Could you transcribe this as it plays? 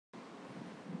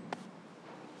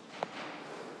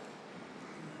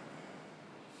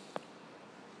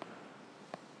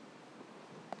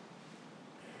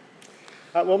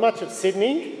Well, much of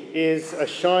Sydney is a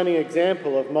shining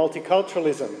example of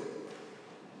multiculturalism.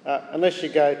 Unless you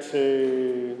go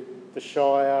to the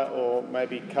Shire or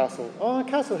maybe Castle... Oh,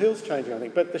 Castle Hill's changing, I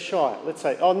think, but the Shire, let's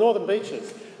say. Oh, Northern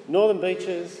Beaches. Northern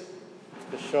Beaches,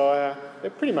 the Shire,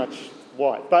 they're pretty much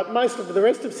white. But most of the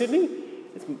rest of Sydney,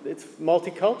 it's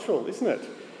multicultural, isn't it?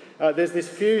 There's this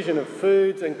fusion of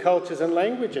foods and cultures and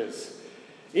languages,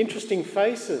 interesting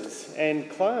faces and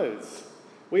clothes.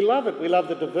 We love it. We love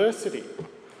the diversity.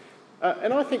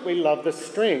 And I think we love the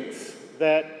strengths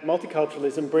that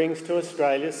multiculturalism brings to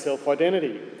Australia's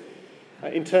self-identity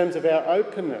in terms of our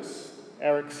openness,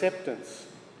 our acceptance,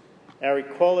 our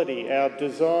equality, our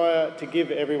desire to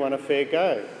give everyone a fair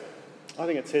go. I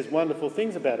think it says wonderful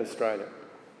things about Australia.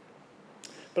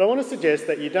 But I want to suggest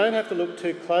that you don't have to look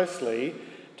too closely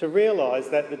to realise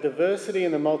that the diversity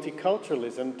and the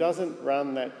multiculturalism doesn't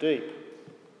run that deep.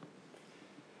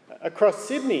 Across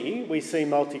Sydney, we see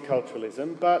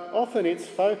multiculturalism, but often it's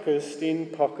focused in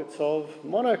pockets of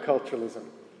monoculturalism.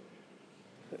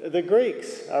 The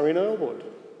Greeks are in Earlwood.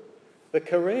 The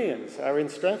Koreans are in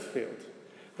Strathfield.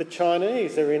 The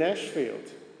Chinese are in Ashfield.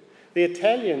 The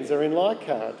Italians are in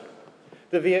Leichhardt.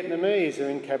 The Vietnamese are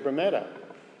in Cabramatta.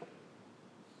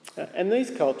 And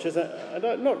these cultures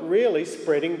are not really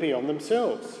spreading beyond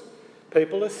themselves.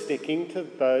 People are sticking to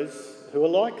those who are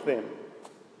like them.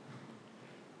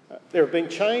 There have been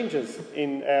changes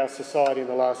in our society in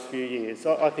the last few years.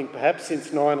 I think perhaps since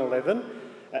 9/11,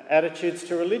 attitudes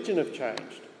to religion have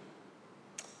changed.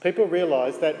 People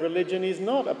realise that religion is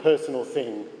not a personal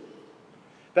thing,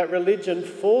 that religion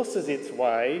forces its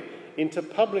way into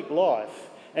public life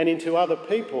and into other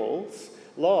people's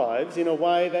lives in a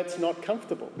way that's not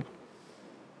comfortable.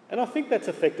 And I think that's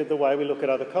affected the way we look at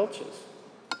other cultures.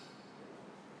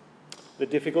 The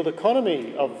difficult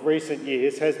economy of recent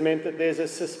years has meant that there's a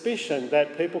suspicion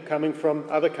that people coming from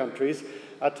other countries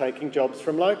are taking jobs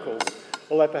from locals,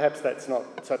 although perhaps that's not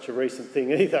such a recent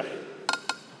thing either.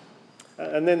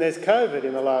 And then there's COVID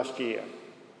in the last year,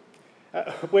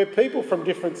 where people from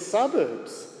different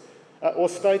suburbs or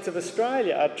states of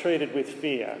Australia are treated with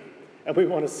fear, and we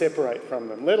want to separate from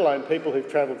them, let alone people who've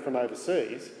travelled from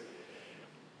overseas.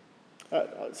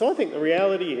 So I think the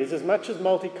reality is, as much as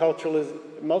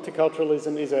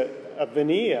multiculturalism is a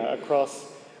veneer across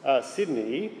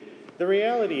Sydney, the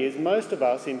reality is most of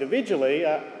us individually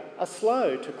are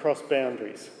slow to cross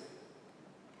boundaries.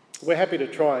 We're happy to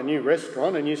try a new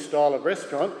restaurant, a new style of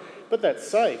restaurant, but that's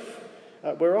safe.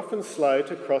 We're often slow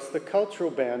to cross the cultural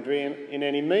boundary in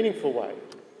any meaningful way.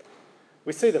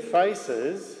 We see the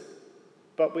faces,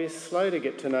 but we're slow to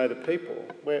get to know the people.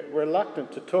 We're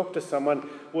reluctant to talk to someone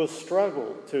we'll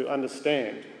struggle to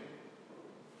understand.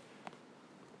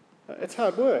 It's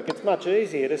hard work. It's much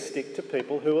easier to stick to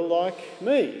people who are like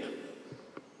me.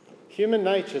 Human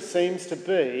nature seems to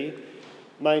be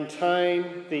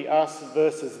maintain the us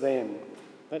versus them.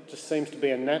 That just seems to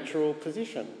be a natural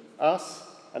position. Us,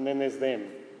 and then there's them.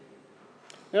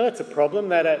 Now that's a problem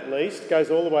that at least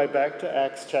goes all the way back to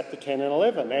Acts chapter 10 and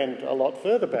 11 and a lot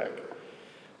further back.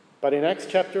 But in Acts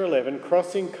chapter 11,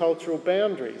 crossing cultural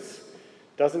boundaries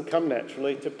doesn't come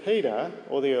naturally to Peter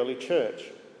or the early church.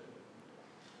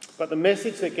 But the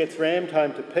message that gets rammed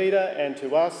home to Peter and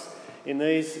to us in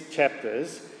these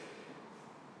chapters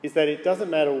is that it doesn't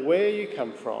matter where you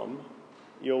come from,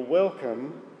 you're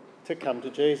welcome to come to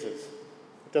Jesus.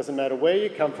 It doesn't matter where you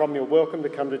come from, you're welcome to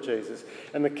come to Jesus.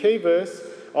 And the key verse,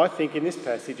 I think, in this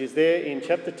passage is there in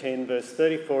chapter 10, verse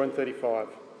 34 and 35.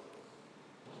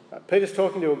 Peter's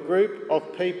talking to a group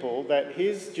of people that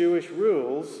his Jewish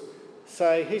rules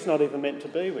say he's not even meant to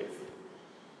be with.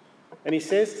 And he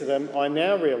says to them, I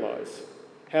now realise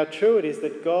how true it is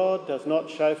that God does not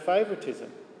show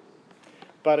favouritism,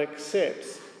 but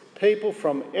accepts people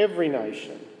from every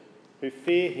nation who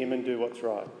fear him and do what's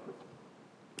right.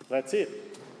 That's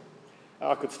it.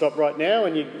 I could stop right now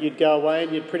and you'd go away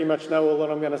and you'd pretty much know all that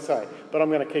I'm going to say, but I'm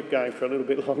going to keep going for a little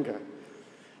bit longer.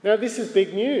 Now, this is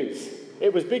big news.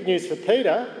 It was big news for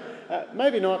Peter,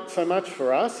 maybe not so much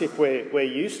for us if we're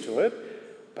used to it,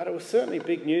 but it was certainly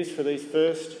big news for these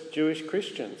first Jewish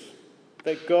Christians,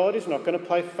 that God is not going to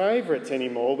play favourites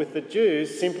anymore with the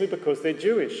Jews simply because they're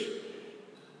Jewish.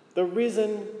 The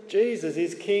risen Jesus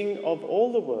is King of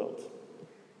all the world.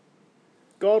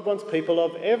 God wants people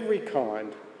of every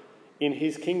kind in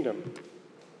his kingdom.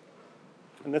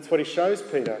 And that's what he shows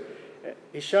Peter.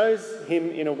 He shows him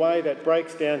in a way that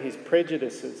breaks down his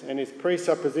prejudices and his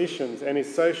presuppositions and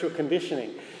his social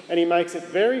conditioning. And he makes it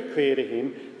very clear to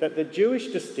him that the Jewish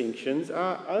distinctions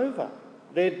are over.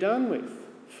 They're done with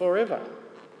forever.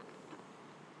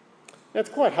 Now, it's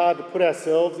quite hard to put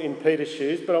ourselves in Peter's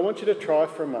shoes, but I want you to try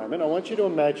for a moment. I want you to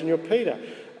imagine you're Peter,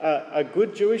 a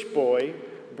good Jewish boy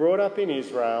brought up in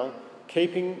Israel,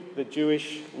 keeping the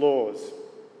Jewish laws.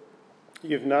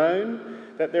 You've known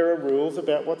that there are rules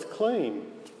about what's clean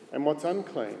and what's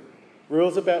unclean,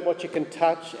 rules about what you can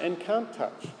touch and can't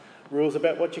touch, rules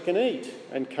about what you can eat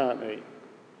and can't eat.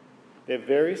 They're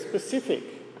very specific,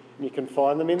 and you can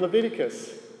find them in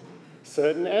Leviticus.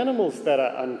 Certain animals that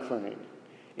are unclean,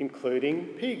 including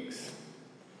pigs.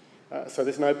 So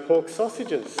there's no pork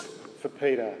sausages for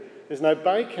Peter. There's no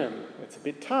bacon. It's a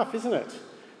bit tough, isn't it?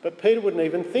 But Peter wouldn't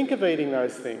even think of eating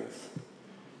those things.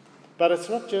 But it's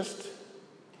not just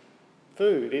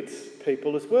food, it's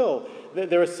people as well.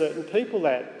 There are certain people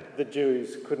that the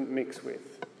Jews couldn't mix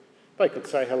with. They could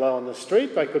say hello on the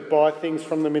street, they could buy things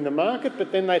from them in the market,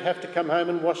 but then they'd have to come home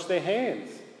and wash their hands.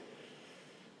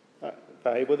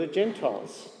 They were the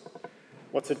Gentiles.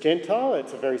 What's a Gentile?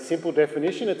 It's a very simple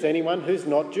definition. It's anyone who's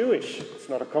not Jewish. It's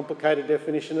not a complicated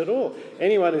definition at all.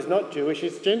 Anyone who's not Jewish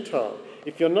is Gentile.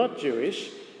 If you're not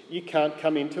Jewish, you can't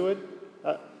come into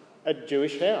a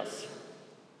Jewish house.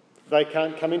 They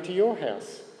can't come into your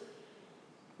house.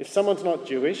 If someone's not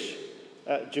Jewish,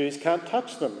 Jews can't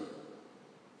touch them.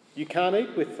 You can't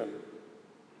eat with them.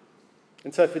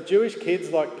 And so for Jewish kids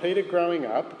like Peter growing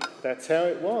up, that's how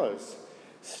it was.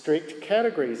 Strict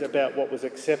categories about what was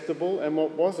acceptable and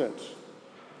what wasn't.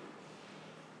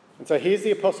 And so here's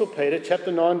the Apostle Peter,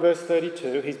 chapter 9, verse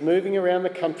 32. He's moving around the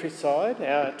countryside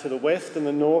to the west and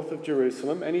the north of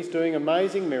Jerusalem, and he's doing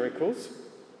amazing miracles,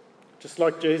 just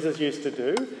like Jesus used to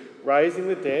do, raising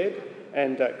the dead,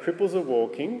 and cripples are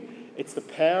walking. It's the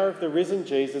power of the risen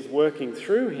Jesus working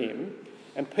through him,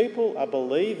 and people are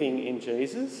believing in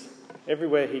Jesus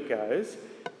everywhere he goes.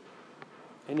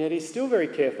 And yet he's still very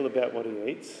careful about what he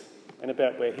eats and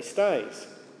about where he stays.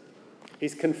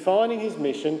 He's confining his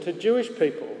mission to Jewish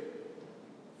people,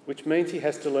 which means he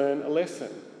has to learn a lesson.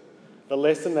 The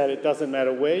lesson that it doesn't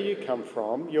matter where you come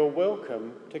from, you're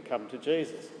welcome to come to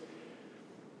Jesus.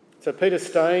 So Peter's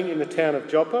staying in the town of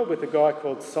Joppa with a guy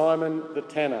called Simon the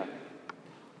tanner.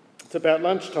 It's about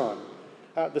lunchtime.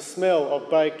 The smell of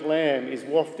baked lamb is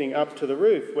wafting up to the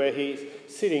roof where he's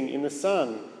sitting in the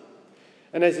sun.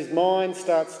 And as his mind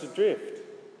starts to drift,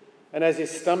 and as his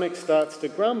stomach starts to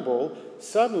grumble,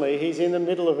 suddenly he's in the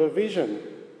middle of a vision.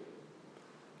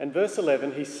 And verse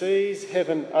 11, he sees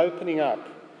heaven opening up,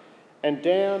 and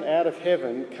down out of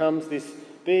heaven comes this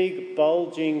big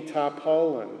bulging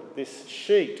tarpaulin, this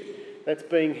sheet that's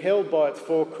being held by its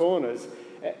four corners.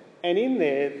 And in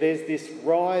there's this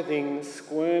writhing,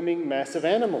 squirming mass of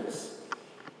animals.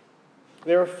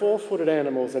 There are four-footed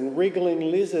animals and wriggling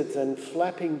lizards and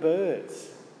flapping birds.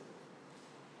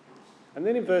 And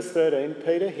then in verse 13,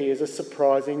 Peter hears a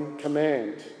surprising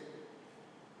command.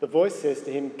 The voice says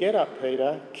to him, "Get up,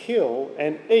 Peter, kill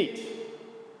and eat."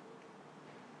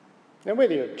 Now,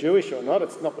 whether you're Jewish or not,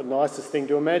 it's not the nicest thing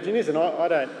to imagine, is it? I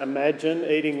don't imagine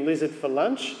eating lizard for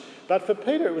lunch, but for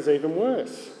Peter it was even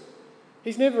worse.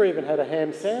 He's never even had a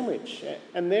ham sandwich,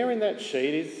 and there in that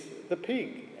sheet is the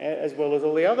pig, as well as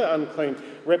all the other unclean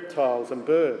reptiles and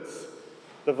birds,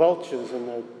 the vultures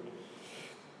and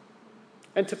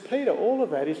to Peter, all of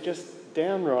that is just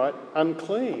downright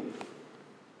unclean.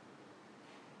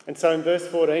 And so in verse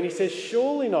 14 he says,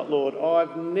 "Surely not, Lord,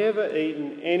 I've never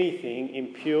eaten anything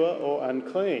impure or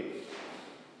unclean."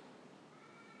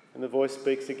 And the voice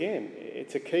speaks again.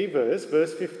 It's a key verse,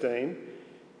 verse 15,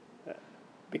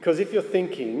 because if you're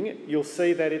thinking, you'll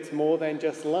see that it's more than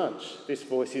just lunch this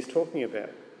voice is talking about.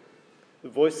 The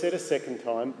voice said a second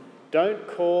time, "Don't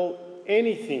call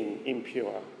anything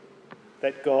impure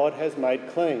that God has made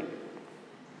clean."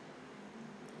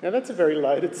 Now that's a very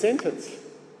loaded sentence.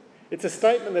 It's a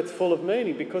statement that's full of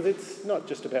meaning because it's not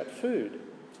just about food.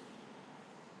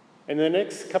 In the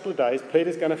next couple of days,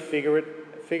 Peter's going to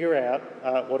figure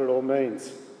out what it all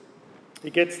means. He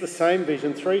gets the same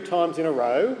vision 3 times in a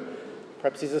row.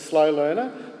 Perhaps he's a slow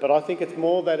learner, but I think it's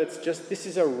more that this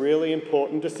is a really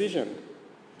important decision.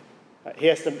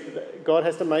 God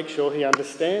has to make sure he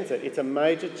understands it. It's a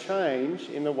major change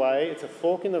in the way, it's a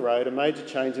fork in the road, a major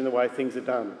change in the way things are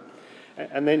done.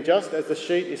 And then just as the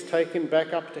sheet is taken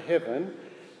back up to heaven,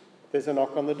 there's a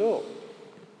knock on the door.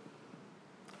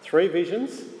 3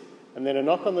 visions, and then a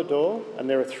knock on the door, and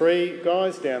there are 3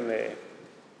 guys down there.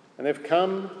 And they've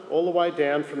come all the way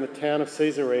down from the town of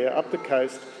Caesarea up the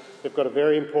coast. They've got a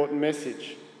very important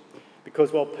message.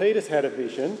 Because while Peter's had a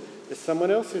vision, there's someone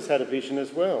else who's had a vision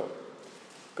as well.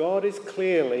 God is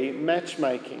clearly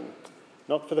matchmaking,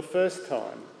 not for the first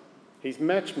time. He's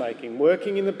matchmaking,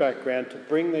 working in the background to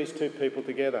bring these 2 people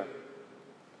together.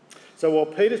 So while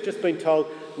Peter's just been told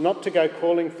not to go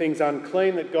calling things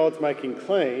unclean that God's making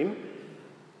clean,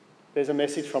 there's a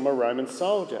message from a Roman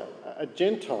soldier, a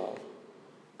Gentile,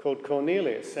 called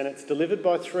Cornelius, and it's delivered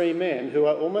by three men who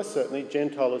are almost certainly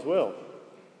Gentile as well.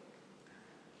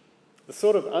 The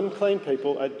sort of unclean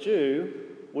people a Jew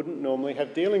wouldn't normally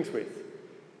have dealings with.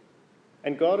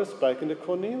 And God has spoken to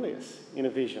Cornelius in a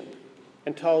vision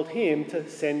and told him to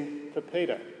send for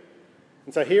Peter.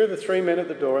 And so here are the three men at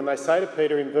the door, and they say to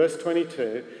Peter in verse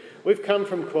 22, "We've come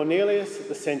from Cornelius,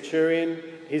 the centurion.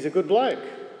 He's a good bloke.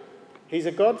 He's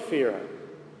a God-fearer.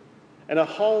 And a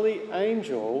holy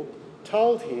angel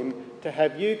told him to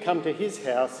have you come to his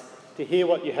house to hear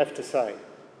what you have to say."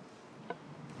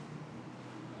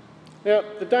 Now,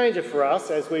 the danger for us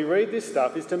as we read this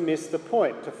stuff is to miss the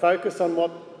point, to focus on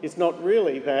what is not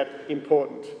really that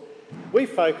important. We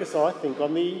focus, I think,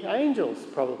 on the angels,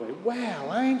 probably.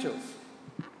 Wow, angels.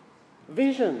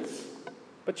 Visions.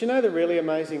 But you know the really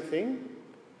amazing thing?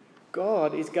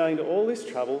 God is going to all this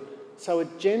trouble so a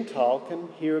Gentile can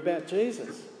hear about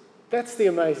Jesus. That's the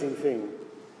amazing thing.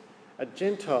 A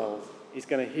Gentile is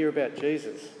going to hear about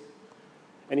Jesus.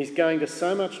 And he's going to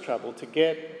so much trouble to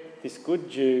get this good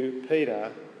Jew,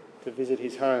 Peter, to visit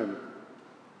his home.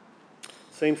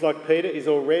 Seems like Peter is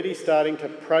already starting to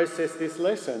process this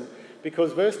lesson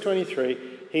because verse 23,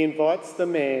 he invites the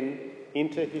man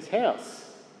into his house.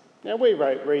 Now we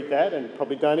read that and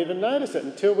probably don't even notice it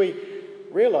until we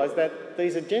realise that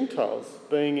these are Gentiles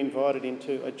being invited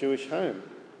into a Jewish home.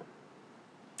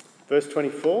 Verse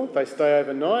 24, they stay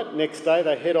overnight. Next day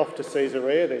they head off to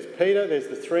Caesarea. There's Peter, there's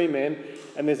the three men,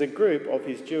 and there's a group of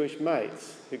his Jewish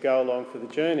mates who go along for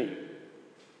the journey.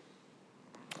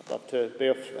 I'd love to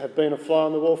have been a fly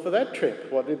on the wall for that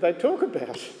trip. What did they talk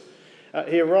about?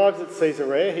 He arrives at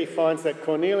Caesarea. He finds that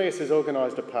Cornelius has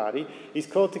organised a party. He's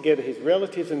called together his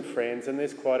relatives and friends, and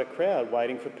there's quite a crowd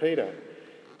waiting for Peter.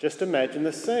 Just imagine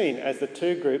the scene as the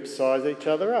two groups size each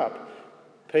other up.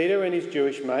 Peter and his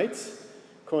Jewish mates,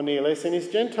 Cornelius and his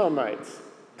Gentile mates,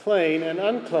 clean and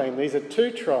unclean. These are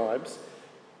two tribes,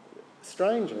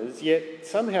 strangers, yet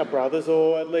somehow brothers,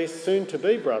 or at least soon to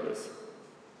be brothers.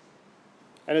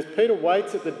 And as Peter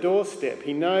waits at the doorstep,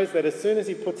 he knows that as soon as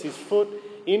he puts his foot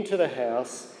into the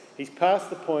house, he's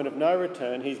past the point of no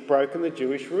return. He's broken the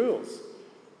Jewish rules.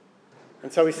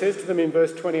 And so he says to them in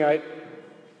verse 28,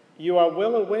 "You are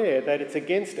well aware that it's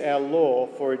against our law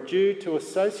for a Jew to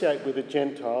associate with a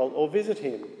Gentile or visit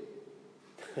him."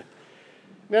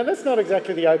 Now, that's not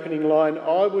exactly the opening line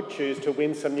I would choose to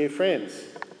win some new friends.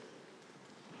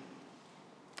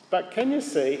 But can you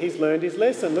see he's learned his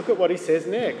lesson? Look at what he says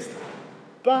next.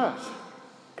 "But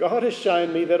God has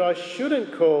shown me that I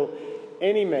shouldn't call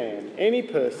any man, any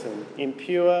person,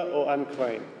 impure or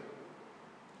unclean.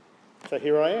 So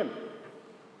here I am."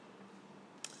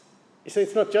 You see,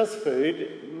 it's not just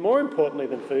food. More importantly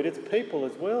than food, it's people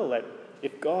as well. That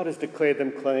if God has declared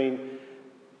them clean,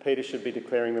 Peter should be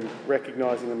declaring them,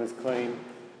 recognising them as clean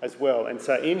as well. And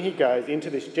so in he goes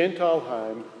into this Gentile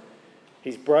home.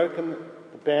 He's broken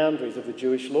the boundaries of the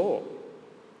Jewish law.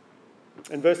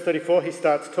 In verse 34, he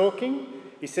starts talking.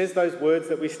 He says those words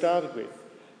that we started with.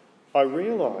 "I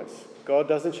realise God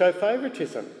doesn't show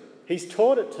favouritism. He's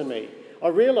taught it to me. I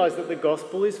realise that the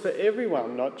gospel is for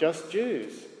everyone, not just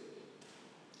Jews.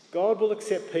 God will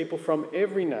accept people from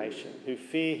every nation who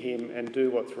fear him and do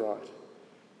what's right,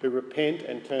 who repent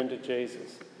and turn to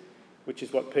Jesus," which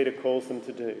is what Peter calls them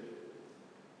to do.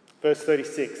 Verse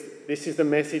 36, "This is the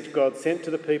message God sent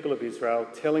to the people of Israel,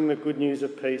 telling the good news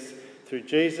of peace through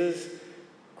Jesus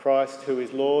Christ, who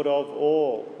is Lord of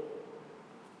all."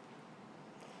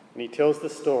 And he tells the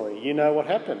story. You know what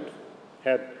happened.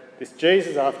 How this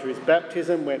Jesus, after his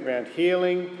baptism, went round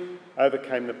healing,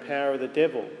 overcame the power of the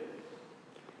devil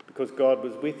because God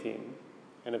was with him,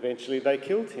 and eventually they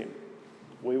killed him.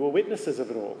 We were witnesses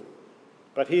of it all.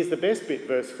 But here's the best bit,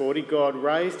 verse 40. God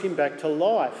raised him back to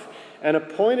life and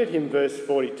appointed him, verse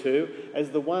 42,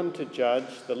 as the one to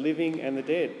judge the living and the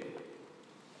dead.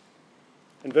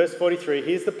 In verse 43,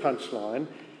 here's the punchline.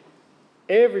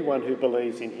 Everyone who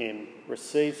believes in him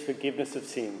receives forgiveness of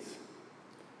sins.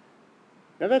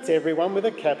 Now that's everyone with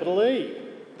a capital E.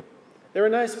 There are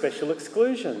no special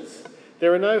exclusions.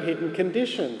 There are no hidden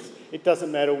conditions. It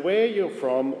doesn't matter where you're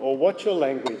from or what your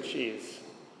language is.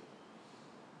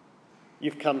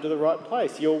 You've come to the right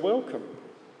place. You're welcome.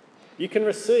 You can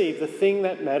receive the thing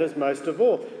that matters most of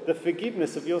all, the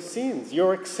forgiveness of your sins.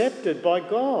 You're accepted by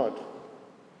God.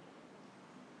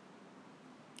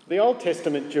 The Old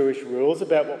Testament Jewish rules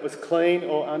about what was clean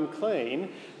or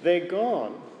unclean, they're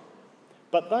gone.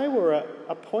 But they were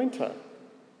a pointer.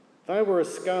 They were a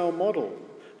scale model.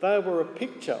 They were a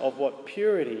picture of what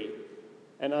purity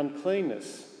and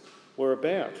uncleanness were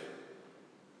about.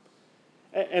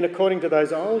 And according to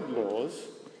those old laws,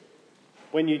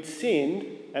 when you'd sinned,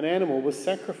 an animal was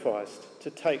sacrificed to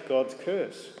take God's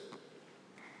curse.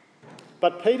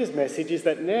 But Peter's message is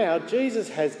that now Jesus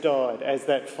has died as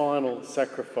that final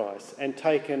sacrifice and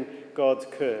taken God's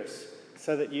curse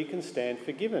so that you can stand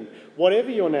forgiven,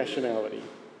 whatever your nationality.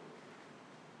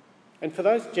 And for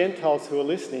those Gentiles who are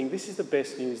listening, this is the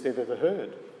best news they've ever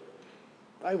heard.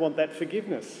 They want that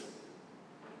forgiveness.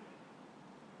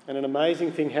 And an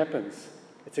amazing thing happens.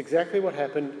 It's exactly what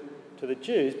happened to the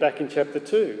Jews back in chapter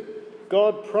 2.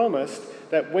 God promised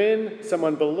that when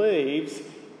someone believes,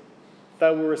 they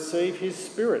will receive his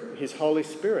Spirit, his Holy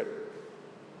Spirit.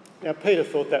 Now, Peter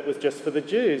thought that was just for the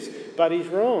Jews, but he's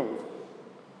wrong.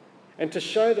 And to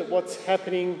show that what's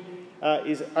happening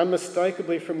is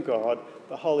unmistakably from God,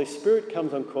 the Holy Spirit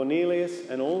comes on Cornelius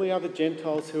and all the other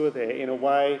Gentiles who are there in a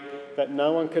way that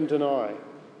no one can deny.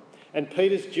 And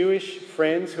Peter's Jewish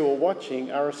friends who are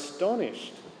watching are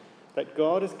astonished that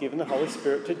God has given the Holy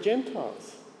Spirit to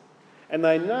Gentiles. And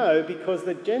they know because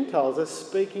the Gentiles are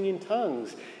speaking in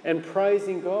tongues and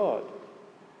praising God.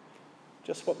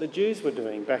 Just what the Jews were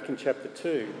doing back in chapter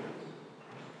 2.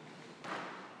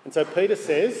 And so Peter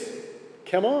says,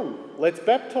 come on, let's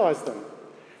baptise them.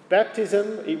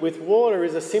 Baptism with water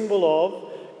is a symbol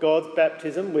of God's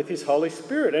baptism with his Holy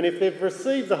Spirit. And if they've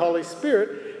received the Holy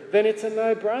Spirit, then it's a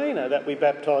no-brainer that we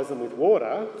baptise them with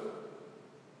water.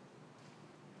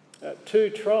 Two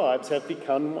tribes have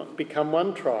become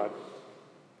one tribe.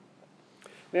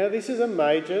 Now, this is a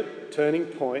major turning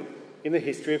point in the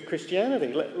history of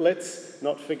Christianity. Let's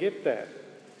not forget that.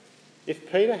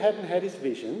 If Peter hadn't had his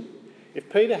vision,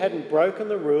 if Peter hadn't broken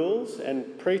the rules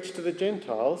and preached to the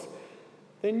Gentiles,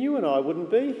 then you and I wouldn't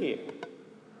be here.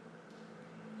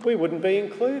 We wouldn't be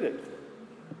included.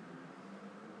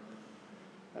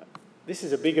 This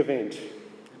is a big event.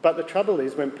 But the trouble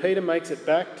is, when Peter makes it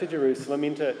back to Jerusalem,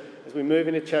 as we move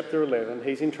into chapter 11,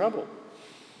 he's in trouble.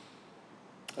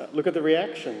 Look at the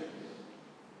reaction.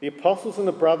 The apostles and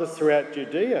the brothers throughout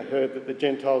Judea heard that the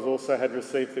Gentiles also had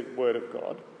received the word of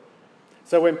God.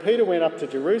 So when Peter went up to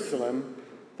Jerusalem,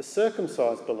 the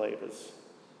circumcised believers,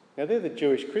 now they're the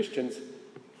Jewish Christians,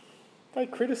 they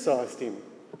criticised him.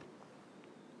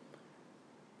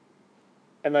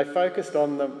 And they focused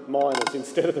on the minors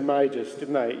instead of the majors,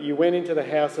 didn't they? You went into the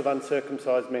house of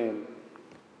uncircumcised men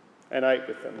and ate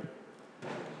with them.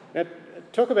 Now,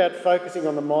 talk about focusing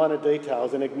on the minor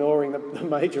details and ignoring the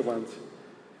major ones.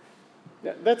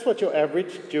 Now, that's what your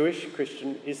average Jewish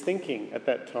Christian is thinking at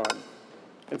that time.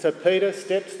 And so Peter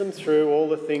steps them through all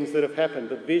the things that have happened,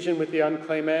 the vision with the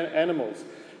unclean animals,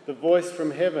 the voice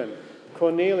from heaven,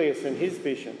 Cornelius and his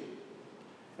vision.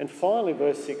 And finally,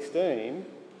 verse 16,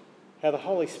 how the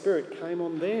Holy Spirit came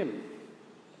on them,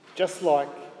 just like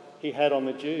he had on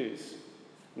the Jews.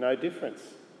 No difference.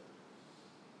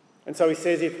 And so he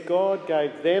says, if God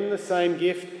gave them the same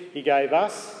gift he gave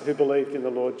us who believed in the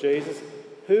Lord Jesus,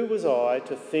 who was I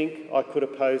to think I could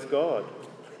oppose God?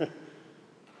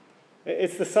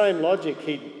 It's the same logic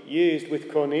he used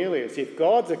with Cornelius. If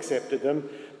God's accepted them,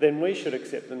 then we should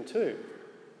accept them too.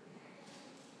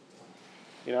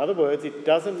 In other words, it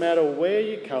doesn't matter where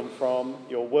you come from,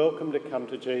 you're welcome to come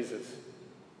to Jesus.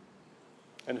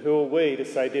 And who are we to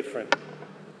say different?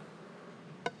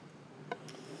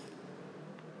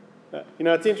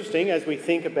 It's interesting as we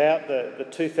think about the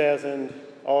 2,000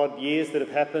 odd years that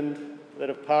have happened, that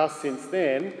have passed since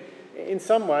then. In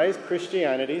some ways,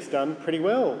 Christianity's done pretty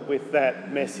well with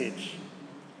that message.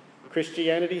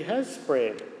 Christianity has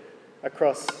spread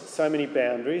across so many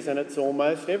boundaries and it's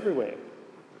almost everywhere.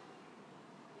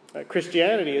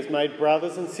 Christianity has made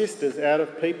brothers and sisters out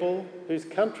of people whose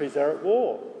countries are at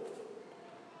war.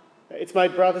 It's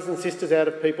made brothers and sisters out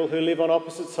of people who live on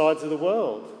opposite sides of the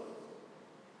world.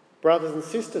 Brothers and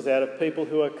sisters out of people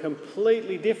who are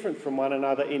completely different from one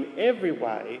another in every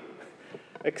way,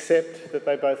 except that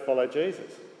they both follow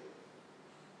Jesus.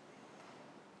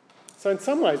 So in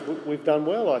some ways we've done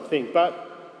well, I think,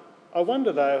 but I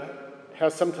wonder though how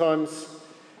sometimes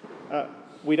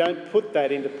we don't put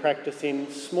that into practice in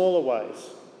smaller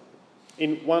ways,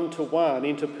 in one-to-one,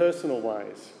 interpersonal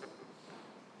ways.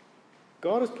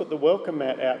 God has put the welcome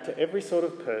mat out to every sort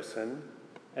of person,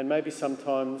 and maybe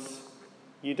sometimes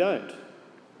you don't.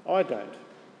 I don't.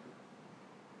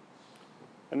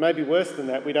 And maybe worse than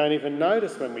that, we don't even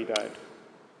notice when we don't.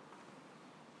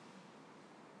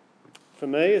 For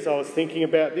me, as I was thinking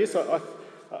about this,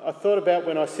 I thought about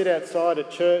when I sit outside at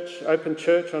church, open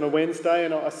church on a Wednesday,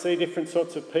 and I see different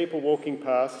sorts of people walking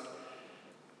past.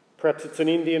 Perhaps it's an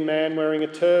Indian man wearing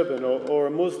a turban or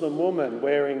a Muslim woman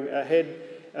wearing a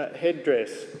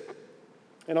headdress.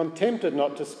 And I'm tempted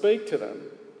not to speak to them.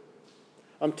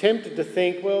 I'm tempted to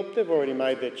think, well, they've already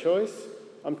made their choice.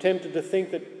 I'm tempted to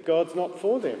think that God's not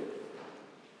for them.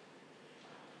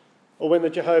 Or when the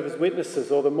Jehovah's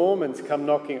Witnesses or the Mormons come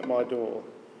knocking at my door,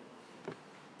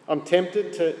 I'm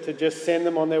tempted to just send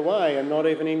them on their way and not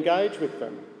even engage with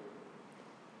them,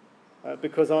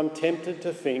 because I'm tempted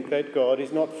to think that God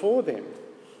is not for them.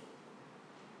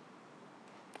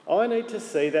 I need to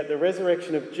see that the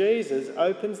resurrection of Jesus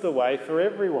opens the way for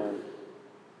everyone.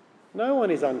 No one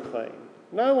is unclean.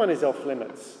 No one is off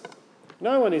limits.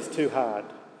 No one is too hard.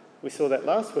 We saw that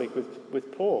last week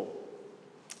with Paul,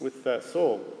 with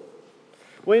Saul.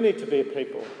 We need to be a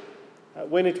people.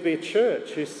 We need to be a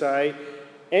church who say,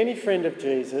 any friend of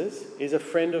Jesus is a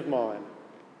friend of mine.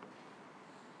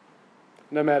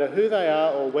 No matter who they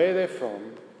are or where they're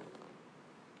from.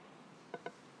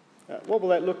 What will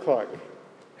that look like?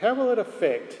 How will it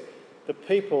affect the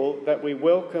people that we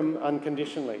welcome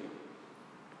unconditionally?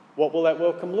 What will that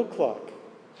welcome look like?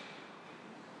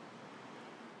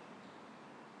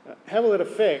 How will it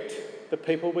affect the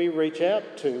people we reach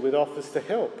out to with offers to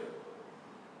help?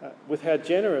 With how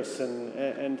generous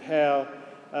and how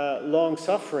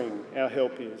long-suffering our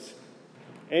help is.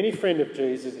 Any friend of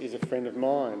Jesus is a friend of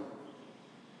mine.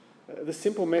 The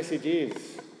simple message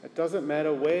is, it doesn't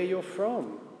matter where you're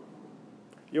from.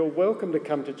 You're welcome to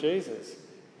come to Jesus.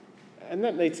 And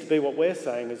that needs to be what we're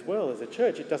saying as well as a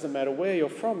church. It doesn't matter where you're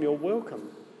from, you're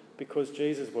welcome because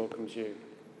Jesus welcomes you.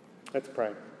 Let's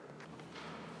pray.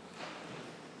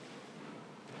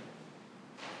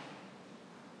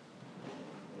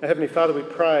 Heavenly Father, we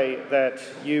pray that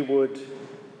you would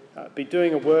be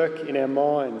doing a work in our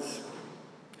minds.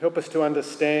 Help us to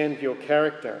understand your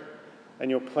character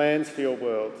and your plans for your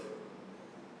world.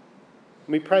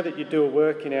 And we pray that you do a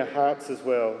work in our hearts as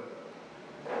well,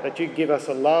 that you give us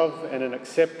a love and an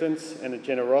acceptance and a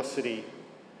generosity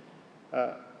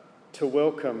to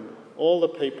welcome all the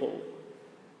people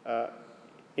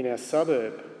in our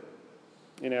suburb,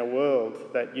 in our world,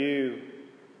 that you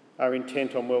are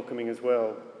intent on welcoming as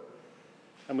well.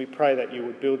 And we pray that you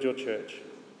would build your church.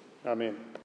 Amen.